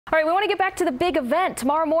All right, we want to get back to the big event.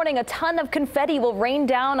 Tomorrow morning, a ton of confetti will rain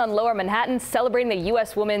down on Lower Manhattan, celebrating the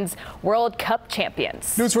U.S. Women's World Cup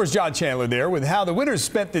champions. News 4's John Chandler there with how the winners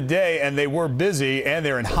spent the day, and they were busy, and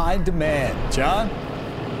they're in high demand. John?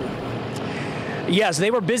 Yes,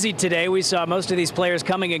 they were busy today. We saw most of these players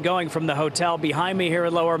coming and going from the hotel behind me here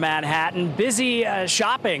in Lower Manhattan. Busy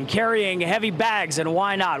shopping, carrying heavy bags, and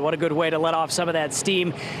why not? What a good way to let off some of that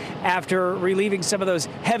steam after relieving some of those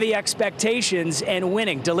heavy expectations and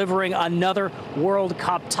winning, delivering another World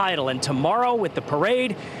Cup title. And tomorrow with the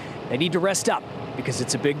parade, they need to rest up because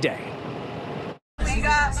it's a big day. We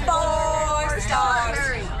got 4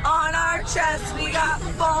 stars on our chest. We got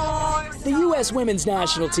 4. The U.S. women's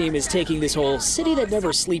national team is taking this whole city that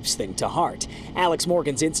never sleeps thing to heart. Alex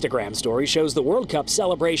Morgan's Instagram story shows the World Cup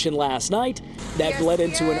celebration last night that bled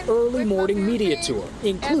into an early morning media tour,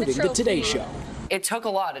 including the Today Show. It took a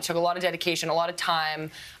lot. It took a lot of dedication, a lot of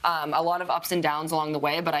time, a lot of ups and downs along the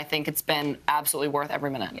way, but I think it's been absolutely worth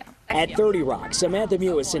every minute. Yeah. At 30 Rock, Samantha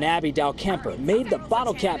Mewis and Abby Dow-Kemper made the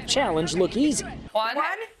bottle cap challenge look easy. One,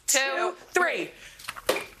 two, three.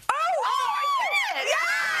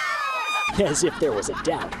 As if there was a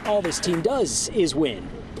doubt, all this team does is win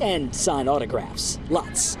and sign autographs.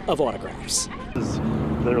 Lots of autographs. This is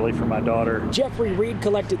literally for my daughter. Jeffrey Reed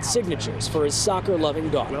collected signatures for his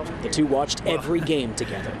soccer-loving daughter. The two watched every game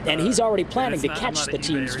together, and he's already planning to catch the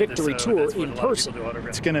team's victory tour in person.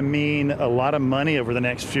 It's going to mean a lot of money over the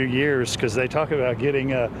next few years because they talk about getting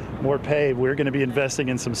more pay. We're going to be investing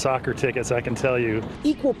in some soccer tickets, I can tell you.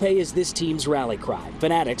 Equal pay is this team's rally cry.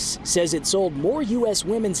 Fanatics says it sold more U.S.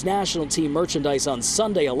 women's national team merchandise on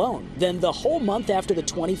Sunday alone than the whole month after the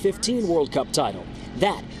 2015 World Cup title.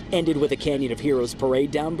 That ended with a Canyon of Heroes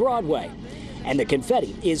parade down Broadway. And the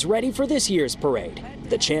confetti is ready for this year's parade.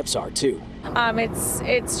 The champs are too.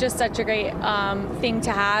 It's just such a great thing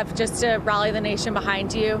to have, just to rally the nation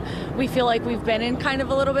behind you. We feel like we've been in kind of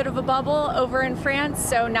a little bit of a bubble over in France,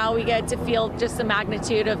 so now we get to feel just the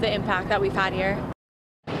magnitude of the impact that we've had here.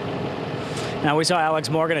 Now, we saw Alex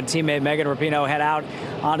Morgan and teammate Megan Rapinoe head out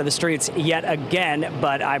onto the streets yet again,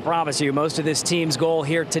 but I promise you, most of this team's goal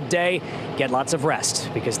here today, get lots of rest,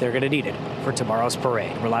 because they're going to need it for tomorrow's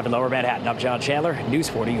parade. We're live in Lower Manhattan. I'm John Chandler, News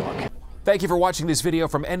 4 New York. Thank you for watching this video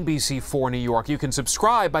from NBC4 New York. You can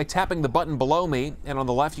subscribe by tapping the button below me, and on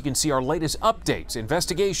the left you can see our latest updates,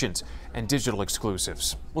 investigations, and digital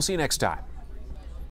exclusives. We'll see you next time.